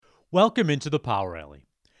Welcome into the Power Alley.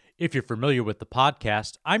 If you're familiar with the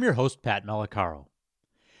podcast, I'm your host, Pat Malacaro.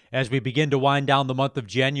 As we begin to wind down the month of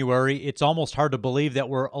January, it's almost hard to believe that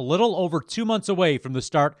we're a little over 2 months away from the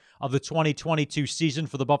start of the 2022 season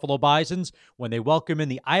for the Buffalo Bisons when they welcome in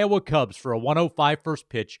the Iowa Cubs for a 105 first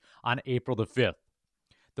pitch on April the 5th.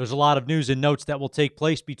 There's a lot of news and notes that will take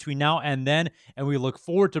place between now and then, and we look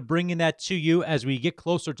forward to bringing that to you as we get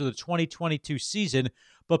closer to the 2022 season.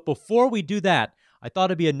 But before we do that, I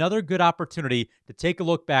thought it'd be another good opportunity to take a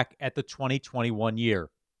look back at the 2021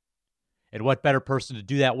 year. And what better person to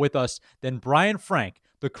do that with us than Brian Frank,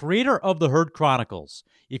 the creator of the Herd Chronicles.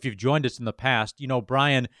 If you've joined us in the past, you know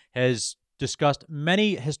Brian has discussed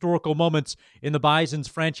many historical moments in the Bison's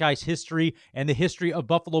franchise history and the history of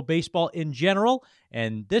Buffalo baseball in general.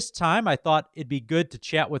 And this time, I thought it'd be good to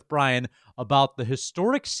chat with Brian about the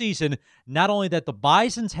historic season, not only that the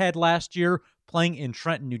Bisons had last year, playing in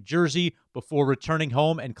Trenton, New Jersey, before returning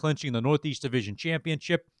home and clinching the Northeast Division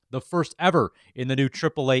Championship, the first ever in the new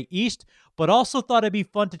AAA East, but also thought it'd be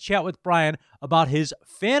fun to chat with Brian about his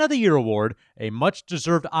Fan of the Year award, a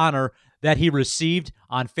much-deserved honor that he received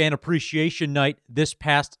on Fan Appreciation Night this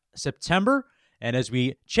past September. And as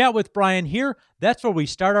we chat with Brian here, that's where we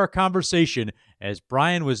start our conversation, as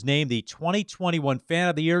Brian was named the 2021 Fan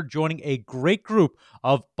of the Year, joining a great group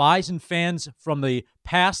of Bison fans from the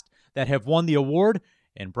past that have won the award.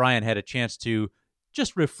 And Brian had a chance to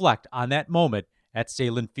just reflect on that moment at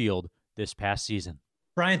Sahlen Field this past season.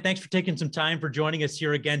 Brian, thanks for taking some time for joining us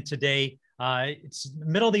here again today. It's the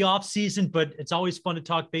middle of the off season, but it's always fun to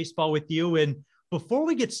talk baseball with you. And before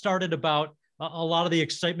we get started about a lot of the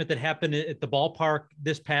excitement that happened at the ballpark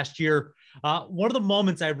this past year, one of the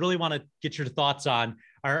moments I really want to get your thoughts on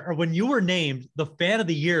are when you were named the Fan of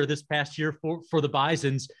the Year this past year for the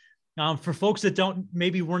Bisons. For folks that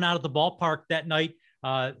were not at the ballpark that night,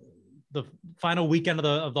 the final weekend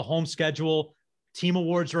of the home schedule, team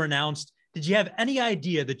awards were announced. Did you have any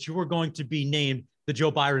idea that you were going to be named the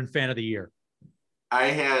Joe Byron Fan of the Year? I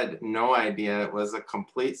had no idea. It was a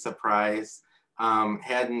complete surprise.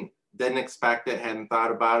 Didn't expect it, hadn't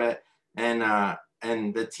thought about it. And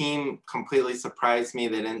the team completely surprised me.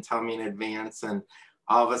 They didn't tell me in advance. And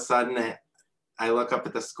all of a sudden I look up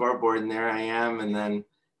at the scoreboard and there I am. And then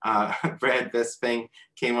Brad Bisping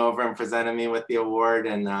came over and presented me with the award,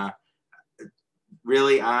 and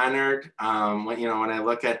really honored. When I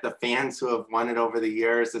look at the fans who have won it over the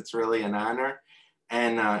years, it's really an honor.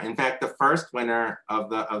 And in fact, the first winner of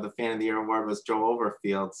the Fan of the Year award was Joe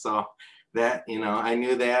Overfield. So that, I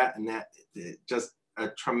knew that, and that just a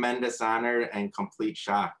tremendous honor and complete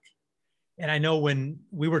shock. And I know when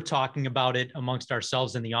we were talking about it amongst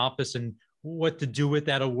ourselves in the office and what to do with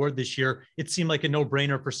that award this year, it seemed like a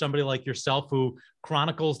no-brainer for somebody like yourself who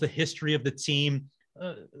chronicles the history of the team,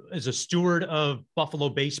 as a steward of Buffalo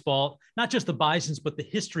baseball, not just the Bisons, but the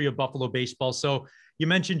history of Buffalo baseball. So you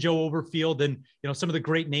mentioned Joe Overfield and, some of the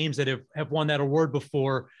great names that have won that award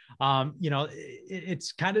before.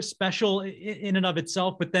 It's kind of special in and of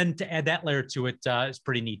itself, but then to add that layer to it is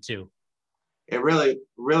pretty neat too. It really,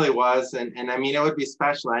 really was. And I mean, it would be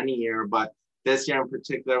special any year, but this year in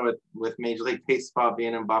particular with Major League Baseball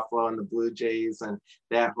being in Buffalo and the Blue Jays and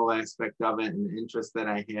that whole aspect of it and the interest that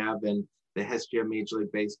I have in the history of Major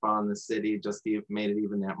League Baseball in the city just made it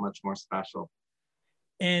even that much more special.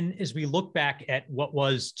 And as we look back at what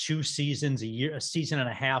was 2 seasons, a season and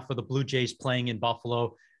a half of the Blue Jays playing in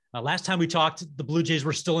Buffalo, last time we talked, the Blue Jays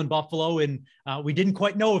were still in Buffalo, and we didn't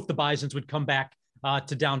quite know if the Bisons would come back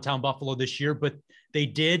to downtown Buffalo this year, but they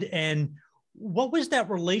did. And what was that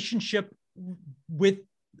relationship with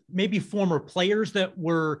maybe former players that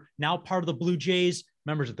were now part of the Blue Jays,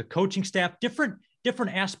 members of the coaching staff, different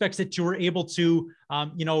aspects that you were able to,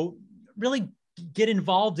 really get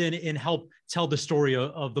involved in and help tell the story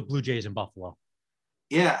of the Blue Jays in Buffalo?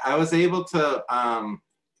 Yeah, I was able to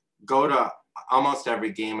go to almost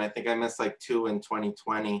every game. I think I missed like 2 in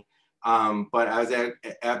 2020. But I was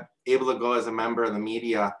able to go as a member of the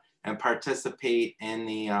media and participate in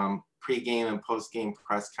the pregame and postgame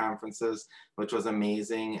press conferences, which was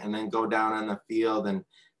amazing. And then go down on the field and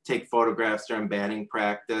take photographs during batting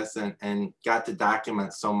practice, and got to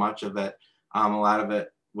document so much of it, a lot of it,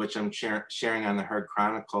 which I'm sharing on the Herd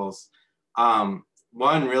Chronicles. One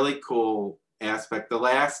really cool aspect, it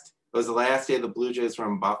was the last day the Blue Jays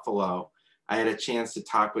were in Buffalo. I had a chance to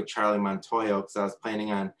talk with Charlie Montoyo because I was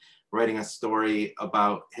planning on writing a story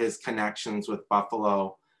about his connections with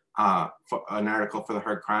Buffalo, for an article for the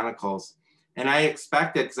Herd Chronicles. And I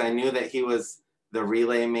expected, because I knew that he was the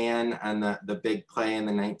relay man on the big play in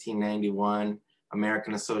the 1991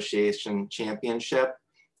 American Association Championship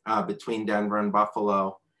between Denver and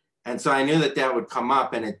Buffalo. And so I knew that that would come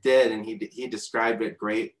up, and it did. And he described it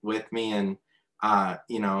great with me. And,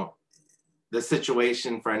 you know, the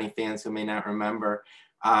situation, for any fans who may not remember,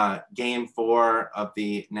 game 4 of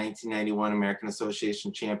the 1991 American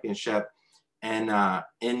Association Championship and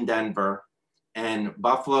in Denver. And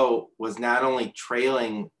Buffalo was not only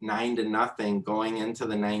trailing 9-0 going into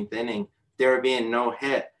the 9th inning, they were being no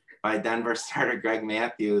hit by Denver starter Greg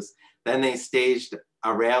Matthews. Then they staged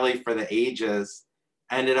a rally for the ages,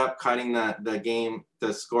 ended up cutting the game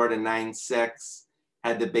to score to 9-6,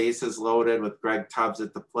 had the bases loaded with Greg Tubbs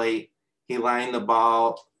at the plate. He lined the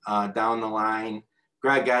ball down the line.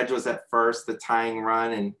 Greg Edge was at first, the tying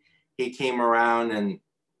run, and he came around and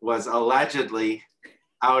was allegedly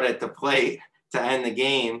out at the plate to end the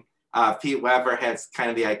game. Pete Weber had kind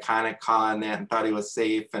of the iconic call on that and thought he was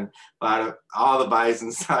safe, and all the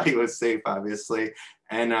Bisons thought he was safe, obviously.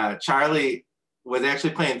 And Charlie was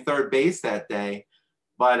actually playing third base that day,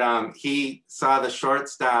 but he saw the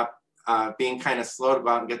shortstop being kind of slow to go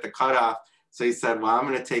out and get the cutoff. So he said, well, I'm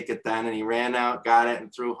going to take it then. And he ran out, got it,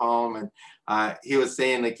 and threw home. And he was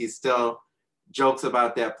saying, like, he still jokes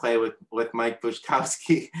about that play with Mike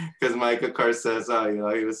Bushkowski, because Mike, of course, says, oh, you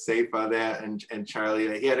know, he was safe on that. And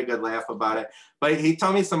Charlie, he had a good laugh about it. But he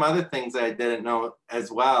told me some other things that I didn't know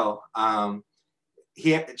as well.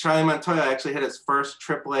 Charlie Montoya actually hit his first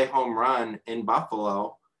AAA home run in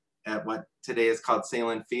Buffalo at what today is called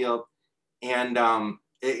Salem Field. And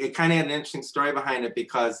it kind of had an interesting story behind it,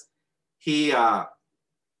 because he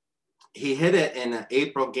hit it in an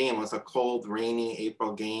April game. It was a cold, rainy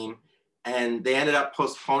April game, and they ended up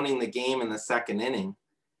postponing the game in the 2nd inning.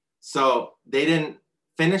 So they didn't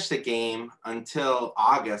finish the game until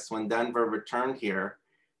August, when Denver returned here.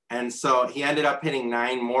 And so he ended up hitting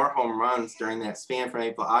 9 more home runs during that span from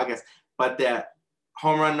April to August. But that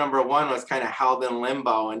home run number 1 was kind of held in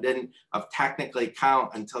limbo and didn't technically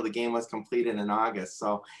count until the game was completed in August.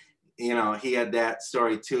 So, you know, he had that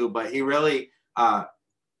story too. But he really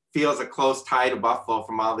feels a close tie to Buffalo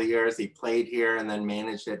from all the years he played here and then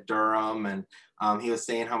managed at Durham. And he was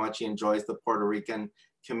saying how much he enjoys the Puerto Rican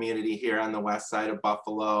community here on the west side of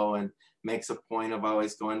Buffalo, and makes a point of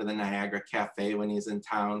always going to the Niagara Cafe when he's in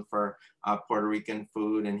town for Puerto Rican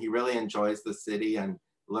food. And he really enjoys the city and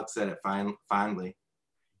looks at it fondly.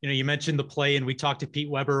 You know, you mentioned the play, and we talked to Pete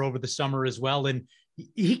Weber over the summer as well. And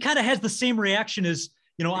he kind of has the same reaction as,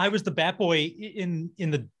 you know, I was the bat boy in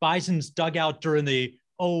the Bison's dugout during the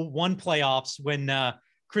 2001 playoffs when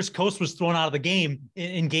Chris Coste was thrown out of the game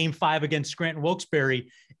in game 5 against Scranton Wilkes-Barre.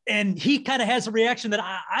 And he kind of has a reaction that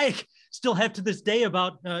I still have to this day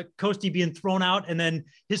about Coste being thrown out, and then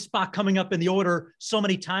his spot coming up in the order so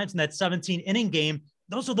many times in that 17-inning game.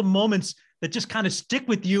 Those are the moments that just kind of stick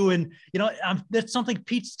with you. And, you know, that's something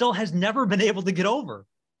Pete still has never been able to get over.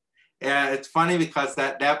 Yeah, it's funny because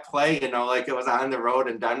that play, you know, like it was on the road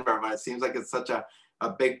in Denver, but it seems like it's such a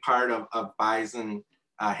big part of Bison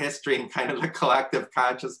history and kind of the collective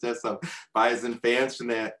consciousness of Bison fans from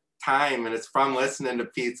that time. And it's from listening to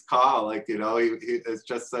Pete's call. Like, you know, it's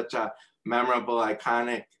just such a memorable,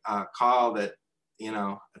 iconic call that, you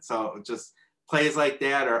know, so just plays like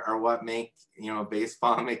that are what make, you know,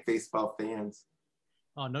 make baseball fans.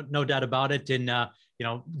 Oh, no doubt about it. And, you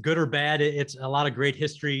know, good or bad, it's a lot of great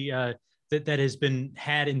history that has been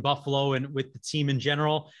had in Buffalo and with the team in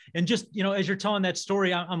general. And just, you know, as you're telling that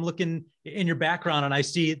story, I'm looking in your background and I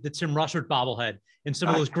see the Tim Russert bobblehead and some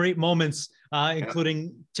of those great moments,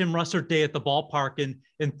 including Tim Russert Day at the ballpark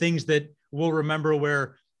and things that we'll remember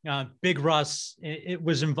where Big Russ it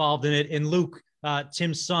was involved in it, and Luke,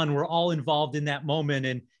 Tim's son, were all involved in that moment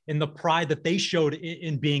and in the pride that they showed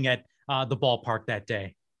in being at the ballpark that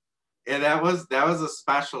day. Yeah, that was a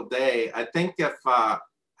special day. I think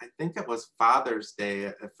it was Father's Day,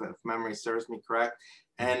 if memory serves me correct.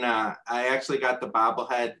 And I actually got the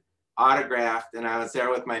bobblehead autographed, and I was there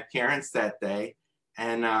with my parents that day.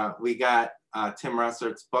 And we got Tim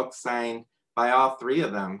Russert's book signed by all 3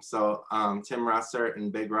 of them. So Tim Russert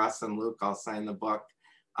and Big Russ and Luke all signed the book.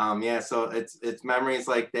 Yeah, so it's memories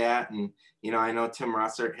like that. And, you know, I know Tim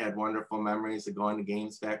Russert had wonderful memories of going to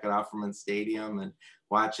games back at Offerman Stadium and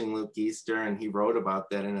watching Luke Easter, and he wrote about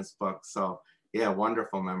that in his book. So, yeah,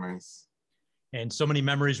 wonderful memories. And so many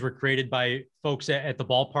memories were created by folks at the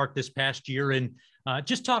ballpark this past year. And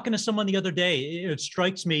just talking to someone the other day, it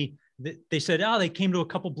strikes me that they said, they came to a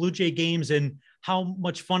couple Blue Jay games and how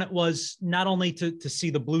much fun it was, not only to see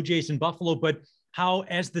the Blue Jays in Buffalo, but how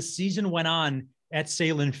as the season went on at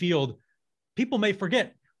Salem Field, people may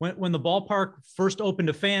forget when the ballpark first opened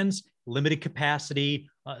to fans, limited capacity,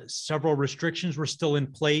 several restrictions were still in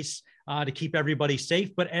place to keep everybody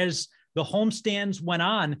safe. But as the homestands went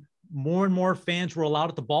on, more and more fans were allowed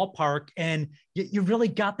at the ballpark, and you really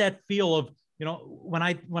got that feel of, when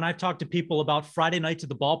I've talked to people about Friday nights at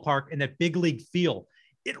the ballpark and that big league feel,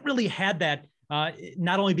 it really had that,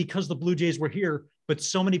 not only because the Blue Jays were here, but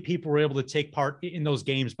so many people were able to take part in those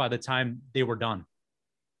games by the time they were done.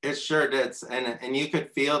 It sure did. And you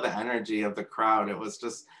could feel the energy of the crowd. It was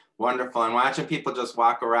just wonderful. And watching people just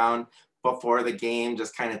walk around before the game,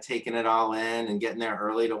 just kind of taking it all in and getting there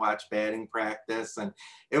early to watch batting practice. And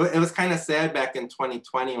it was kind of sad back in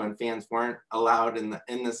 2020 when fans weren't allowed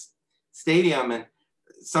in this stadium. And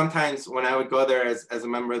sometimes when I would go there as a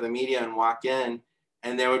member of the media and walk in,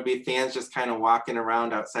 and there would be fans just kind of walking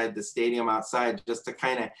around outside the stadium outside just to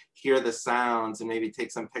kind of hear the sounds and maybe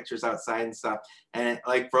take some pictures outside and stuff. And it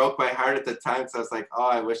like broke my heart at the time. So I was like, oh,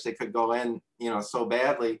 I wish they could go in, so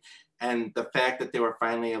badly. And the fact that they were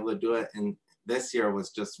finally able to do it in this year was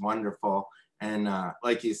just wonderful. And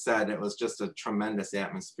like you said, it was just a tremendous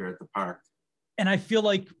atmosphere at the park. And I feel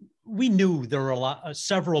like we knew there were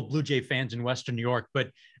several Blue Jay fans in Western New York, but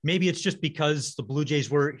maybe it's just because the Blue Jays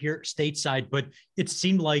were here stateside, but it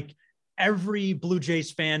seemed like every Blue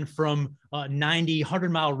Jays fan from 90,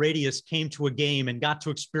 100-mile radius came to a game and got to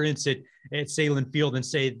experience it at Salem Field and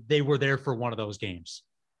say they were there for one of those games.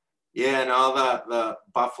 Yeah, and all the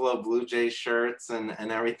Buffalo Blue Jays shirts and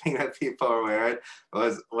everything that people are wearing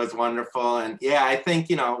was wonderful. And yeah, I think,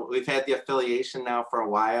 we've had the affiliation now for a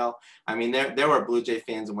while. I mean, there were Blue Jay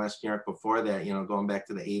fans in West New York before that, going back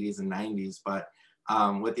to the 80s and 90s. But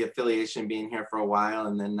with the affiliation being here for a while,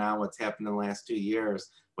 and then now what's happened in the last 2 years,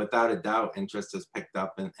 without a doubt, interest has picked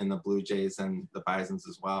up in the Blue Jays and the Bisons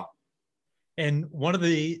as well. And one of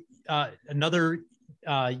the another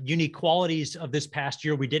unique qualities of this past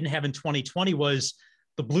year we didn't have in 2020 was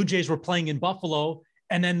the Blue Jays were playing in Buffalo,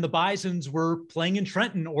 and then the Bisons were playing in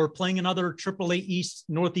Trenton or playing another AAA East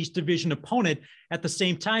Northeast Division opponent at the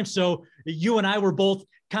same time. So you and I were both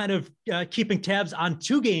kind of keeping tabs on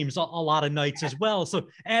two games a lot of nights as well. So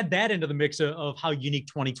add that into the mix of how unique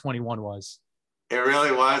 2021 was. It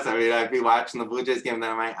really was. I mean, I'd be watching the Blue Jays game, then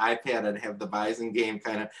on my iPad, I'd have the Bison game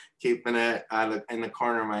kind of keeping it in the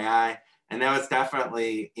corner of my eye. And that was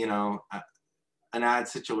definitely, an odd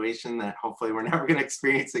situation that hopefully we're never going to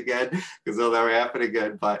experience again, because it'll never happen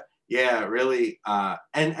again. But yeah, really.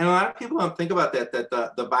 And a lot of people don't think about that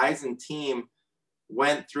the Bison team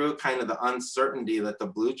went through kind of the uncertainty that the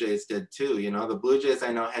Blue Jays did too. The Blue Jays,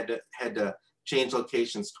 I know, had to change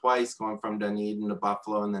locations twice, going from Dunedin to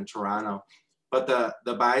Buffalo and then Toronto. But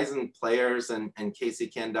the Bison players and Casey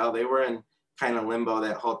Candaele, they were in kind of limbo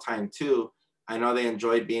that whole time too. I know they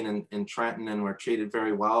enjoyed being in Trenton and were treated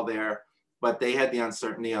very well there, but they had the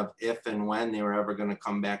uncertainty of if and when they were ever going to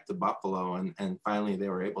come back to Buffalo, and finally they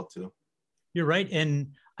were able to. You're right.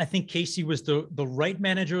 And I think Casey was the right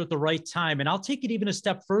manager at the right time. And I'll take it even a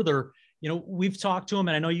step further. We've talked to him,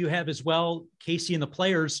 and I know you have as well, Casey and the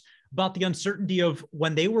players, about the uncertainty of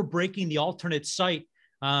when they were breaking the alternate site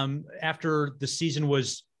after the season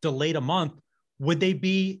was delayed a month. Would they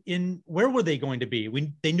be where were they going to be?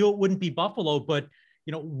 They knew it wouldn't be Buffalo, but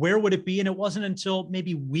where would it be? And it wasn't until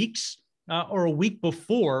maybe weeks or a week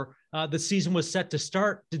before the season was set to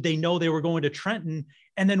start did they know they were going to Trenton.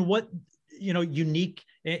 And then what, unique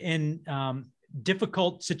and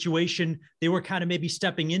difficult situation they were kind of maybe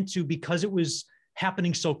stepping into because it was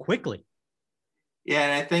happening so quickly. Yeah,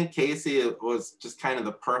 and I think Casey was just kind of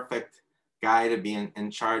the perfect guy to be in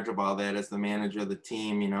charge of all that as the manager of the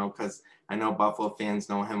team, because I know Buffalo fans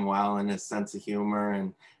know him well and his sense of humor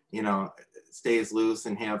and, stays loose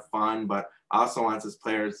and have fun, but also wants his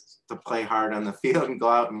players to play hard on the field and go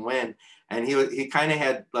out and win. And he kind of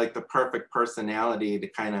had like the perfect personality to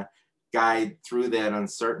kind of guide through that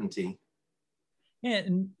uncertainty. Yeah,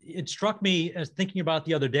 and it struck me as thinking about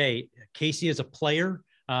the other day, Casey as a player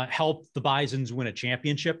helped the Bisons win a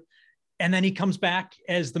championship. And then he comes back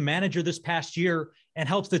as the manager this past year and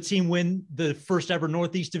helps the team win the first ever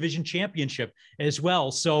Northeast Division championship as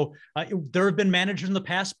well. So there have been managers in the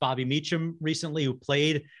past, Bobby Meacham recently, who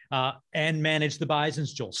played and managed the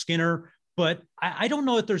Bisons, Joel Skinner. But I don't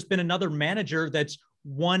know if there's been another manager that's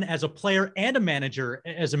won as a player and a manager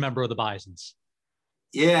as a member of the Bisons.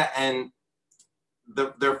 Yeah, and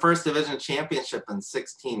their first division championship in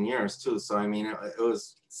 16 years too. So, I mean, it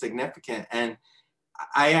was significant. And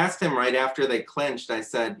I asked him right after they clinched, I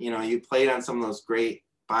said, you played on some of those great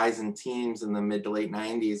Bison teams in the mid to late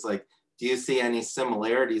 90s. Like, do you see any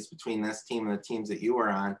similarities between this team and the teams that you were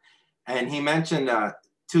on? And he mentioned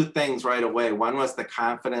two things right away. One was the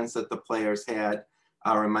confidence that the players had,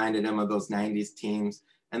 reminded him of those 90s teams.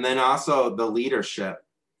 And then also the leadership.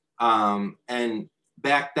 And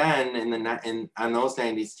back then on those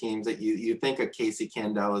 90s teams that you think of Casey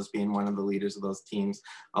Candela as being one of the leaders of those teams,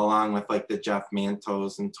 along with like the Jeff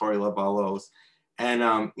Mantos and Torey Lovullos. And,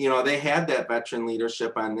 they had that veteran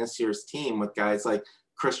leadership on this year's team with guys like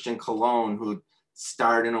Christian Colon, who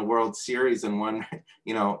starred in a World Series and won,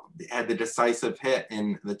 had the decisive hit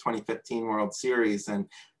in the 2015 World Series, and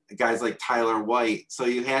guys like Tyler White. So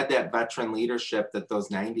you had that veteran leadership that those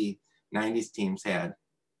 90s teams had.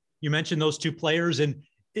 You mentioned those two players, and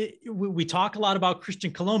we talk a lot about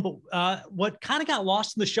Christian Colon, but what kind of got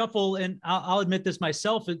lost in the shuffle, and I'll admit this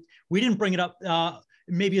myself, we didn't bring it up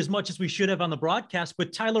maybe as much as we should have on the broadcast,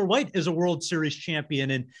 but Tyler White is a World Series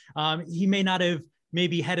champion, and he may not have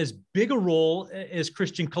maybe had as big a role as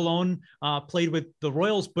Christian Colon played with the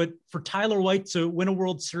Royals, but for Tyler White to win a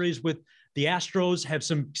World Series with the Astros, have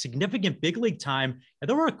some significant big league time, and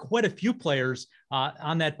there were quite a few players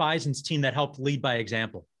on that Bison's team that helped lead by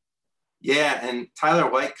example. Yeah, and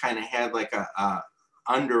Tyler White kind of had like a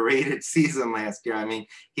underrated season last year. I mean,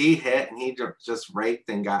 he hit and he just raked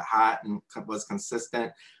and got hot and was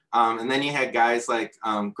consistent. And then you had guys like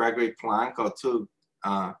Gregory Polanco too,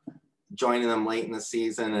 joining them late in the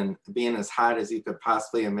season and being as hot as you could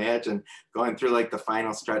possibly imagine, going through like the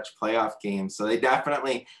final stretch playoff games. So they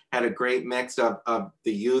definitely had a great mix of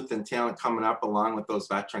the youth and talent coming up along with those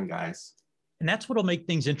veteran guys. And that's what'll make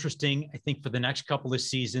things interesting, I think, for the next couple of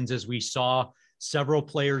seasons, as we saw several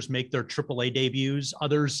players make their AAA debuts,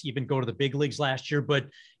 others even go to the big leagues last year. But,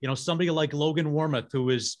 somebody like Logan Warmoth, who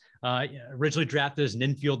was originally drafted as an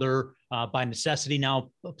infielder by necessity,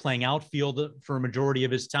 now playing outfield for a majority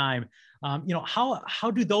of his time.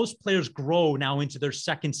 How do those players grow now into their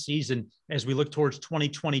second season as we look towards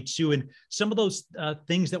 2022, and some of those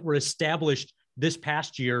things that were established this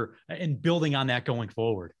past year and building on that going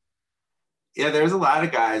forward? Yeah, there's a lot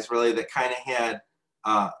of guys really that kind of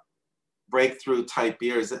had breakthrough type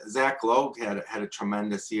years. Zach Logue had a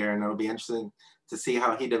tremendous year, and it'll be interesting to see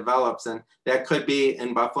how he develops. And that could be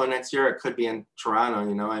in Buffalo next year. It could be in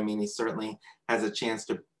Toronto. I mean, he certainly has a chance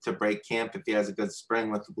to break camp if he has a good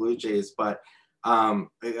spring with the Blue Jays. But a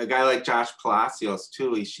guy like Josh Palacios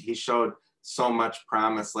too, he showed so much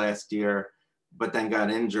promise last year, but then got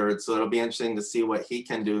injured. So it'll be interesting to see what he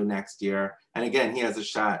can do next year. And again, he has a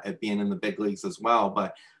shot at being in the big leagues as well.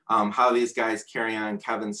 But how these guys carry on,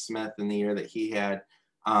 Kevin Smith in the year that he had.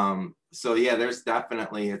 So yeah, it's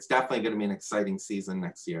definitely going to be an exciting season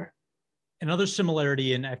next year. Another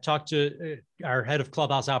similarity, and I've talked to our head of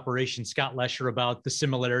clubhouse operations, Scott Lesher, about the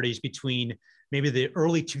similarities between maybe the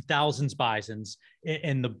early 2000s Bisons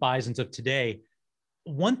and the Bisons of today.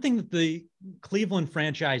 One thing that the Cleveland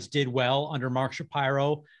franchise did well under Mark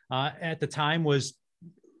Shapiro at the time was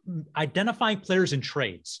identifying players in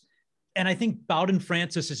trades. And I think Bowden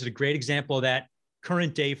Francis is a great example of that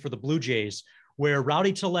current day for the Blue Jays, where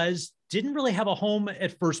Rowdy Tellez didn't really have a home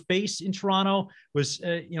at first base in Toronto, was,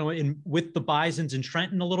 with the Bisons in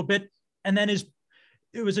Trenton a little bit. And then it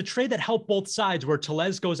was a trade that helped both sides, where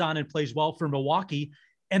Tellez goes on and plays well for Milwaukee,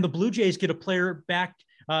 and the Blue Jays get a player back,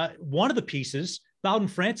 one of the pieces, Bowden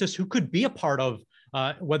Francis, who could be a part of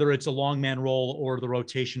whether it's a long man role or the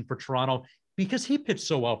rotation for Toronto, because he pitched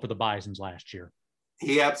so well for the Bisons last year.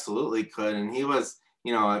 He absolutely could. And he was,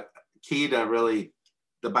 key to really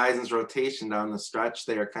the Bison's rotation down the stretch.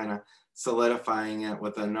 They are kind of solidifying it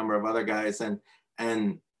with a number of other guys.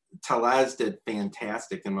 And Tellez did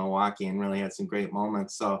fantastic in Milwaukee and really had some great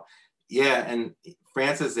moments. So yeah, and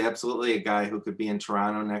Francis is absolutely a guy who could be in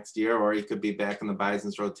Toronto next year, or he could be back in the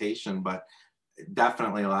Bison's rotation, but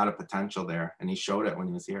definitely a lot of potential there. And he showed it when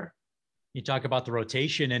he was here. You talk about the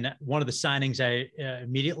rotation, and one of the signings I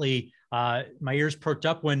immediately, my ears perked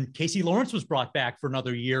up when Casey Lawrence was brought back for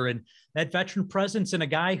another year, and that veteran presence, and a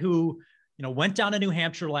guy who, went down to New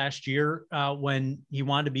Hampshire last year when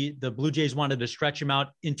the Blue Jays wanted to stretch him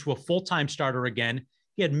out into a full-time starter again.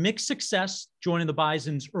 He had mixed success joining the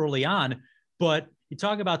Bisons early on, but you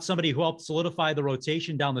talk about somebody who helped solidify the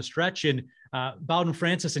rotation down the stretch, and Bowden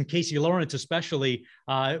Francis and Casey Lawrence especially,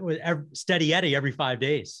 steady Eddie every 5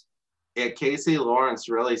 days. Yeah, Casey Lawrence,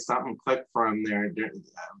 really something clicked for him there,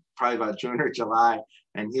 probably about June or July,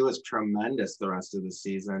 and he was tremendous the rest of the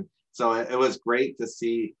season. So it was great to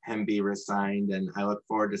see him be re-signed, and I look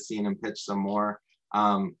forward to seeing him pitch some more.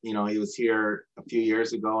 He was here a few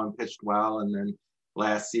years ago and pitched well, and then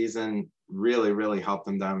last season really, really helped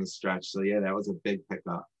him down the stretch. So yeah, that was a big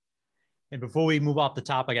pickup. And before we move off the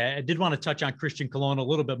topic, I did want to touch on Christian Colon a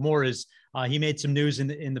little bit more, as he made some news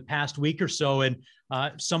in the past week or so. And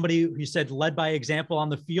somebody who said led by example on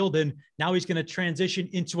the field, and now he's going to transition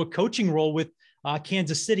into a coaching role with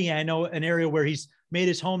Kansas City. I know an area where he's made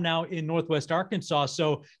his home now in Northwest Arkansas.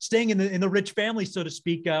 So staying in the rich family, so to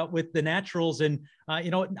speak, with the Naturals, and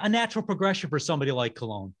a natural progression for somebody like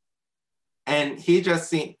Colon. And he just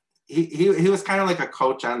seemed he was kind of like a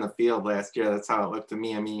coach on the field last year. That's how it looked to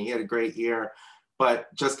me. I mean, he had a great year, but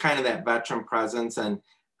just kind of that veteran presence. And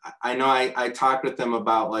I know I talked with him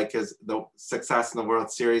about like the success in the World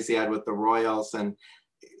Series he had with the Royals, and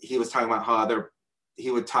he was talking about how he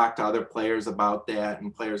would talk to other players about that,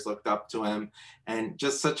 and players looked up to him, and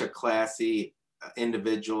just such a classy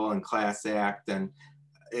individual and class act. And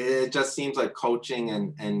it just seems like coaching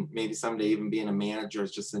and maybe someday even being a manager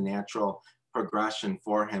is just a natural progression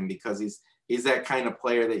for him, because he's that kind of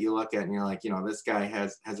player that you look at and you're like, this guy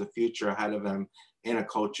has a future ahead of him in a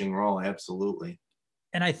coaching role. Absolutely.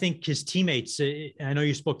 And I think his teammates, I know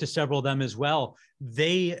you spoke to several of them as well,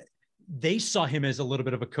 they saw him as a little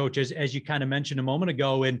bit of a coach, as you kind of mentioned a moment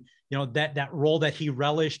ago. And, that role that he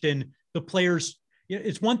relished, and the players,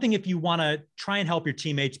 it's one thing if you want to try and help your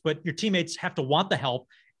teammates, but your teammates have to want the help.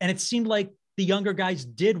 And it seemed like the younger guys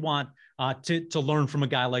did want to learn from a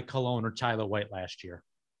guy like Colon or Tyler White last year.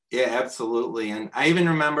 Yeah, absolutely. And I even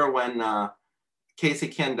remember when Casey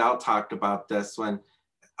Kendall talked about this when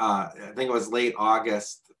I think it was late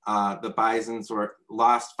August, the Bisons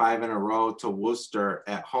lost 5 in a row to Worcester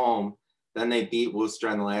at home. Then they beat Worcester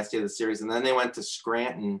on the last day of the series. And then they went to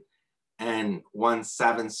Scranton and won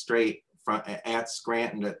 7 straight at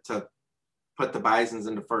Scranton to put the Bisons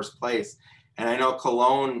into first place. And I know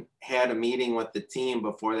Colon had a meeting with the team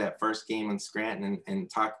before that first game in Scranton and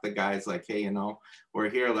talked to the guys like, hey, we're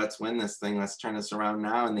here. Let's win this thing. Let's turn this around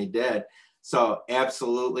now. And they did. So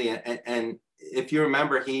absolutely. And if you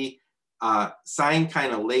remember, he signed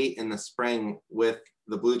kind of late in the spring with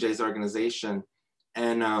the Blue Jays organization.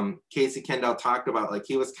 And Casey Kendall talked about like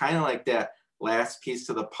he was kind of like that last piece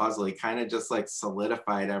to the puzzle. He kind of just like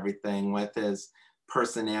solidified everything with his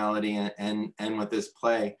personality and with his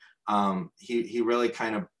play. He really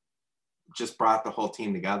kind of just brought the whole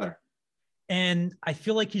team together. And I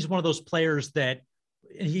feel like he's one of those players that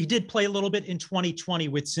he did play a little bit in 2020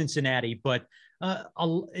 with Cincinnati, but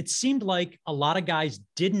it seemed like a lot of guys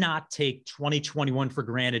did not take 2021 for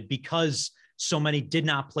granted because so many did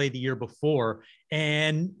not play the year before.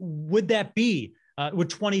 And would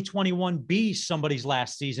 2021 be somebody's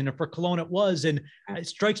last season? And for Colon, it was. And it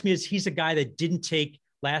strikes me as he's a guy that didn't take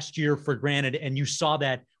last year for granted. And you saw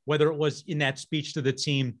that whether it was in that speech to the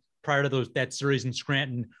team prior to that series in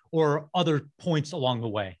Scranton or other points along the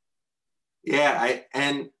way. Yeah,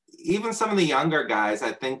 and even some of the younger guys,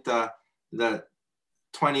 I think the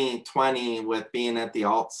 2020 with being at the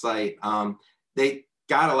alt site, they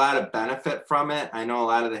got a lot of benefit from it. I know a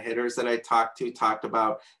lot of the hitters that I talked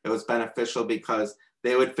about it was beneficial because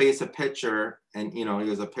they would face a pitcher, and he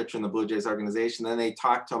was a pitcher in the Blue Jays organization. Then they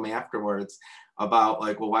talked to him afterwards about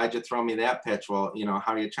like, well, why'd you throw me that pitch? Well,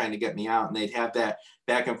 how are you trying to get me out? And they'd have that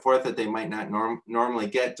back and forth that they might not normally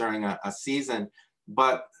get during a season.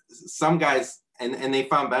 But some guys, and they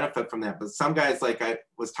found benefit from that. But some guys, like I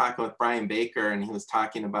was talking with Brian Baker, and he was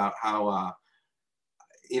talking about how,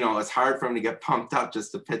 it's hard for him to get pumped up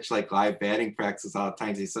just to pitch like live batting practices all the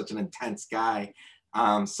time. He's such an intense guy.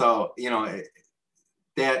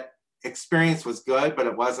 That experience was good, but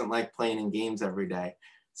it wasn't like playing in games every day.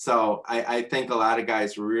 So I think a lot of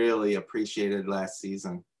guys really appreciated last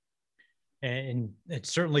season. And it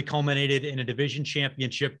certainly culminated in a division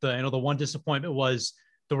championship. The one disappointment was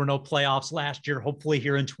there were no playoffs last year. Hopefully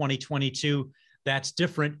here in 2022, that's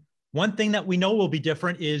different. One thing that we know will be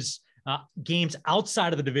different is games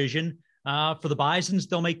outside of the division. For the Bisons,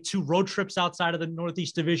 they'll make 2 road trips outside of the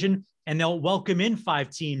Northeast Division, and they'll welcome in 5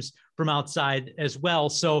 teams from outside as well.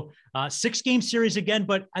 So 6-game series again,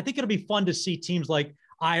 but I think it'll be fun to see teams like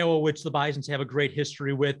Iowa, which the Bisons have a great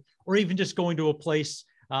history with, or even just going to a place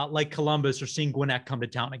like Columbus or seeing Gwinnett come to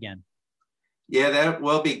town again. Yeah, that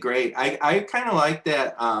will be great. I kind of like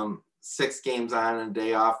that 6 games on and a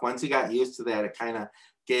day off. Once you got used to that, it kind of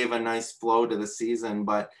gave a nice flow to the season,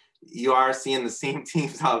 but you are seeing the same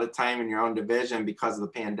teams all the time in your own division because of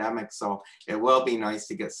the pandemic. So it will be nice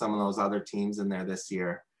to get some of those other teams in there this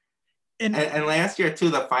year. And last year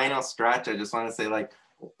too, the final stretch, I just want to say, like,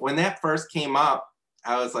 when that first came up,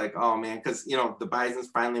 I was like, oh man, because the Bisons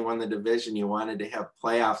finally won the division. You wanted to have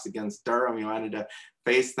playoffs against Durham. You wanted to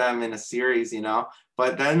face them in a series,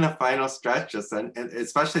 But then the final stretch, and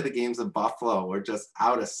especially the games in Buffalo, were just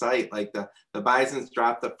out of sight. Like the Bisons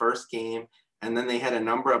dropped the first game, and then they had a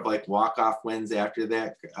number of like walk-off wins after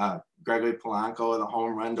that. Gregory Polanco with a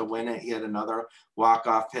home run to win it. He had another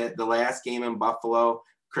walk-off hit. The last game in Buffalo,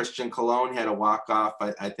 Christian Colon had a walk-off.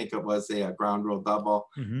 I think it was a ground rule double.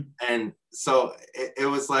 Mm-hmm. And so it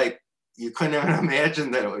was like you couldn't even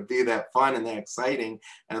imagine that it would be that fun and that exciting.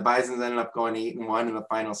 And the Bisons ended up going 8-1 in the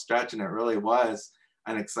final stretch, and it really was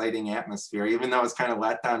an exciting atmosphere. Even though it was kind of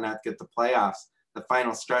let down not to get the playoffs, the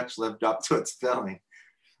final stretch lived up to its billing.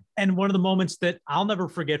 And one of the moments that I'll never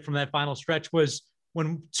forget from that final stretch was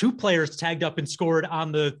when two players tagged up and scored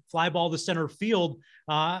on the fly ball to center field,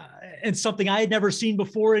 and something I had never seen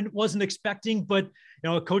before and wasn't expecting. But,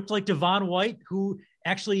 a coach like Devon White, who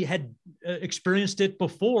actually had experienced it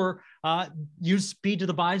before, used speed to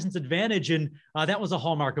the Bison's advantage. And that was a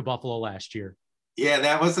hallmark of Buffalo last year. Yeah,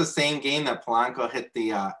 that was the same game that Polanco hit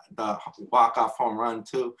the walk-off home run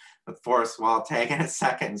too, with Forrest Wall tagging a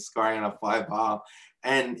second and scoring a fly ball.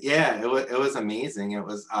 And yeah, it was amazing. It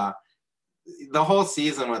was the whole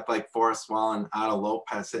season with like Forrest Wall and Otto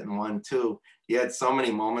Lopez hitting 1-2. He had so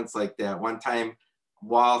many moments like that. One time,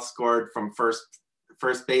 Wall scored from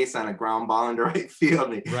first base on a ground ball into right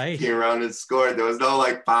field. He came around and scored. There was no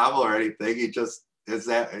like bobble or anything. He just is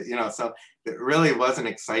that, so it really was an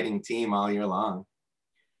exciting team all year long.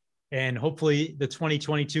 And hopefully the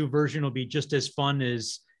 2022 version will be just as fun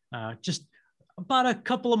as just about a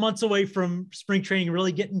couple of months away from spring training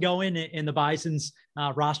really getting going and the Bison's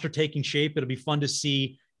roster taking shape. It'll be fun to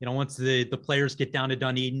see, once the players get down to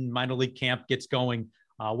Dunedin, minor league camp gets going,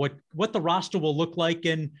 what the roster will look like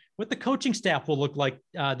and what the coaching staff will look like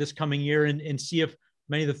this coming year, and see if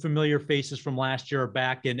many of the familiar faces from last year are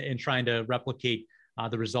back and trying to replicate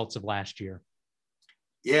the results of last year.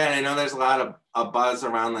 Yeah, and I know there's a lot of a buzz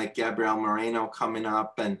around like Gabriel Moreno coming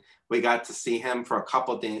up, and we got to see him for a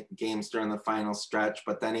couple games during the final stretch,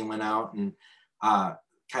 but then he went out and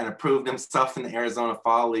kind of proved himself in the Arizona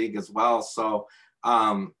Fall League as well. So,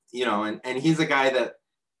 and he's a guy that,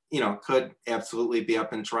 could absolutely be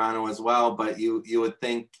up in Toronto as well, but you would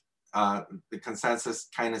think the consensus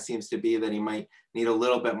kind of seems to be that he might need a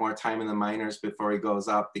little bit more time in the minors before he goes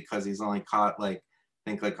up, because he's only caught like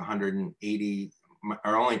 180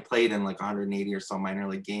 or only played in like 180 or so minor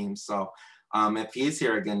league games. So if he's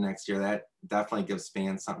here again next year, that definitely gives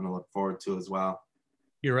fans something to look forward to as well.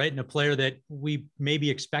 You're right. And a player that we maybe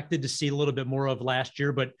expected to see a little bit more of last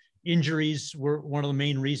year, but injuries were one of the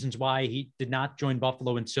main reasons why he did not join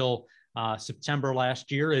Buffalo until September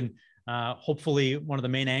last year. And hopefully one of the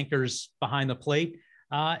main anchors behind the plate.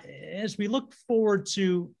 As we look forward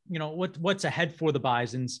to, what's ahead for the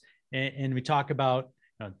Bisons, and we talk about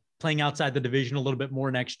playing outside the division a little bit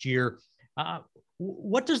more next year.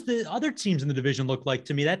 What does the other teams in the division look like?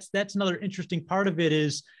 To me, that's another interesting part of it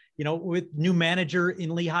is, with new manager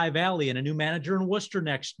in Lehigh Valley and a new manager in Worcester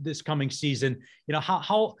this coming season,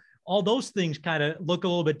 how all those things kind of look a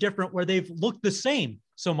little bit different where they've looked the same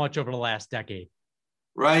so much over the last decade.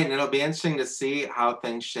 Right. And it'll be interesting to see how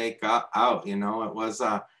things shake out. It was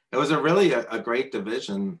a really a great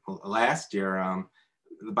division last year.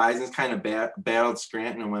 The Bisons kind of battled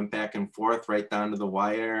Scranton and went back and forth right down to the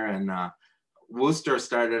wire. And Worcester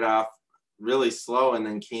started off really slow and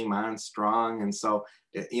then came on strong. And so,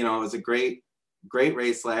 it was a great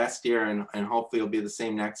race last year, and hopefully it'll be the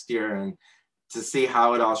same next year. And to see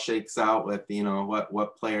how it all shakes out with,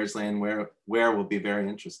 what players land where will be very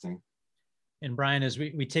interesting. And Brian, as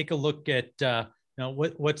we take a look at,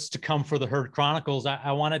 what's to come for the Herd Chronicles,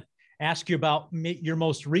 I want to ask you about your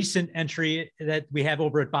most recent entry that we have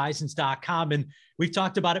over at bisons.com. And we've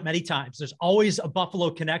talked about it many times. There's always a Buffalo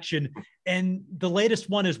connection. And the latest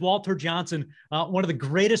one is Walter Johnson, one of the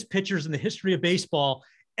greatest pitchers in the history of baseball.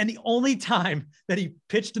 And the only time that he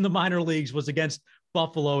pitched in the minor leagues was against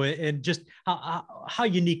Buffalo, and just how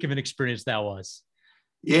unique of an experience that was.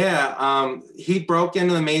 Yeah, he broke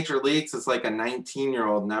into the major leagues as like a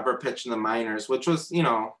 19-year-old, never pitched in the minors, which was,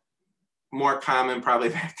 more common probably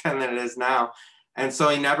back then than it is now. And so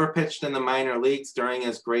he never pitched in the minor leagues during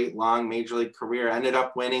his great long major league career. Ended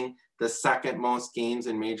up winning the second most games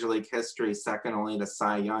in major league history, second only to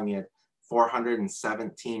Cy Young. He had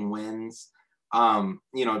 417 wins.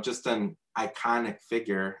 Just an iconic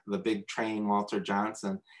figure, the big train, Walter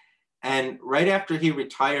Johnson. And right after he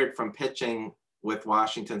retired from pitching with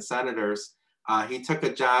Washington Senators, he took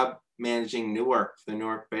a job managing Newark, the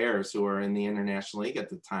Newark Bears, who were in the International League at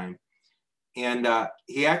the time. And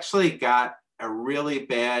he actually got a really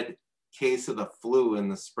bad case of the flu in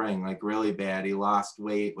the spring, like really bad. He lost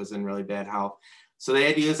weight, was in really bad health. So they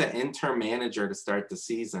had to use an interim manager to start the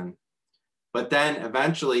season. But then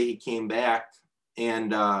eventually he came back,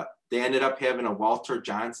 and they ended up having a Walter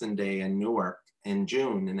Johnson Day in Newark in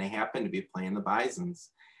June, and they happened to be playing the Bisons.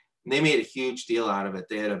 And they made a huge deal out of it.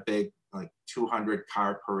 They had a big 200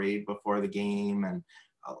 car parade before the game, and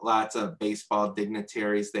lots of baseball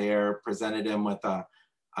dignitaries there, presented him with a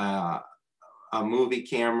a movie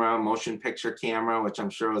camera, motion picture camera, which I'm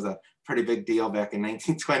sure was a pretty big deal back in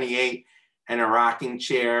 1928, and a rocking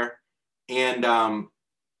chair. And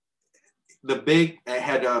it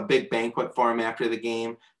had a big banquet for him after the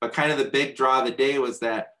game, but kind of the big draw of the day was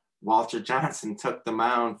that Walter Johnson took the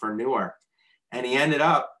mound for Newark. And he ended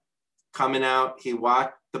up coming out, he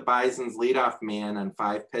walked the Bison's leadoff man on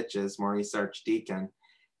 5 pitches, Maurice Archdeacon,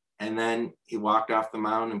 and then he walked off the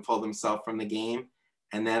mound and pulled himself from the game.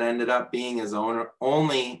 And that ended up being his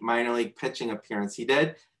only minor league pitching appearance. He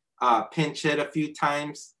did pinch hit a few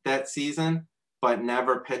times that season, but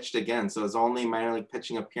never pitched again. So his only minor league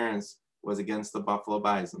pitching appearance was against the Buffalo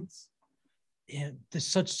Bisons. Yeah, there's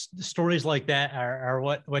such stories like that are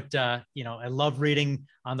what I love reading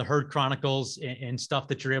on the Herd Chronicles and stuff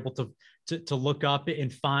that you're able to look up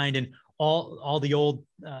and find, and all the old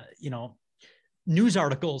news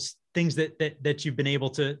articles, things that you've been able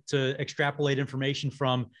to extrapolate information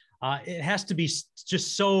from. It has to be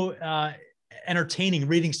just so entertaining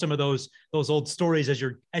reading some of those old stories as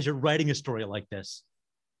you're writing a story like this.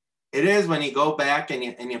 It is, when you go back and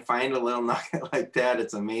you find a little nugget like that.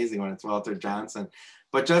 It's amazing when it's Walter Johnson.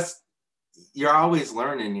 But just, you're always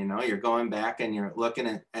learning, you're going back and you're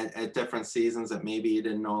looking at different seasons that maybe you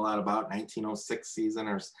didn't know a lot about, 1906 season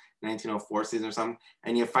or 1904 season or something,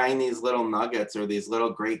 and you find these little nuggets or these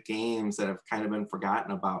little great games that have kind of been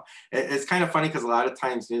forgotten about. It's kind of funny because a lot of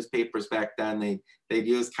times newspapers back then, they'd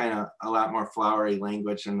use kind of a lot more flowery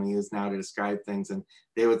language than we use now to describe things. And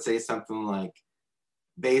they would say something like,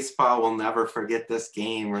 baseball will never forget this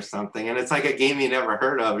game or something. And it's like a game you never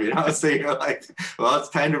heard of, So you're like, well, it's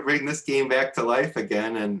time to bring this game back to life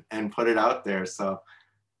again and put it out there. So.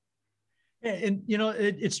 And,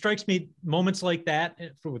 it strikes me moments like that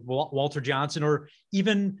with Walter Johnson, or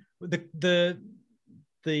even the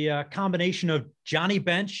combination of Johnny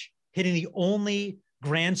Bench hitting the only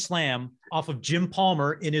grand slam off of Jim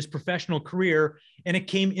Palmer in his professional career, and it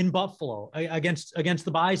came in Buffalo against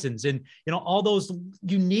the Bisons, and all those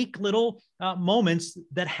unique little moments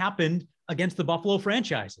that happened against the Buffalo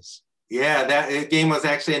franchises. Yeah, that game was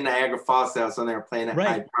actually in Niagara Falls. That was when they were playing at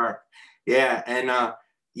Hyde Park. Yeah, and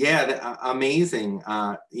amazing.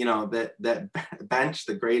 That Bench,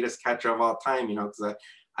 the greatest catcher of all time. Because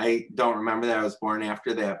I don't remember that I was born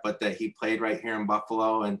after that, but that he played right here in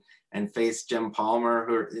Buffalo and faced Jim Palmer,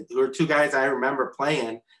 who are 2 guys I remember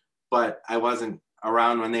playing, but I wasn't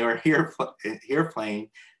around when they were here playing.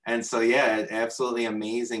 And so, yeah, absolutely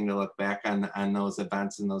amazing to look back on those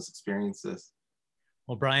events and those experiences.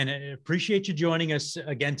 Well, Brian, I appreciate you joining us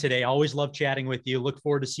again today. Always love chatting with you. Look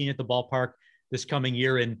forward to seeing you at the ballpark this coming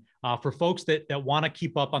year. And for folks that want to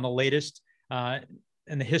keep up on the latest and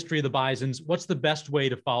the history of the Bisons, what's the best way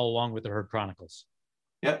to follow along with the Herd Chronicles?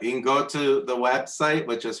 Yep, you can go to the website,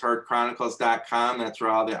 which is herdchronicles.com. That's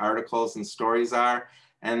where all the articles and stories are.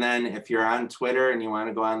 And then if you're on Twitter and you want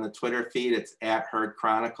to go on the Twitter feed, it's at Herd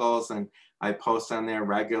Chronicles. And I post on there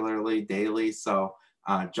regularly, daily. So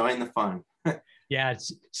join the fun. Yeah,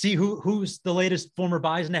 see who's the latest former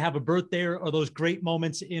Bison to have a birthday or those great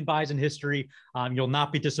moments in Bison history. You'll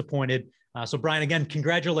not be disappointed. So, Brian, again,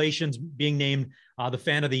 congratulations being named the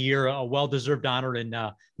Fan of the Year, a well-deserved honor, and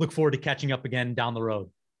look forward to catching up again down the road.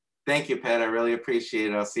 Thank you, Pat. I really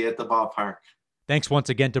appreciate it. I'll see you at the ballpark. Thanks once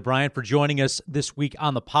again to Brian for joining us this week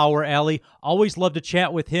on the Power Alley. Always love to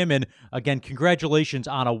chat with him. And again, congratulations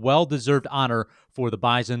on a well-deserved honor for the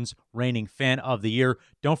Bisons reigning Fan of the Year.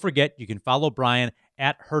 Don't forget, you can follow Brian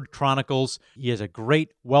at Herd Chronicles. He has a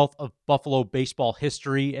great wealth of Buffalo baseball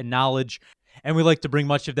history and knowledge, and we like to bring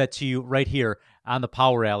much of that to you right here on the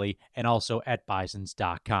Power Alley and also at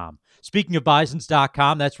Bisons.com. Speaking of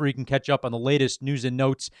Bisons.com, that's where you can catch up on the latest news and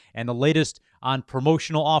notes and the latest on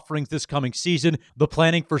promotional offerings this coming season. The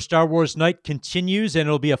planning for Star Wars Night continues, and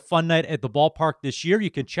it'll be a fun night at the ballpark this year.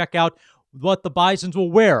 You can check out what the Bisons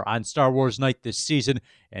will wear on Star Wars Night this season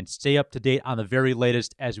and stay up to date on the very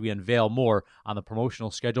latest as we unveil more on the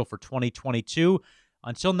promotional schedule for 2022.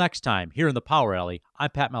 Until next time, here in the Power Alley, I'm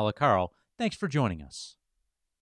Pat Malacaro. Thanks for joining us.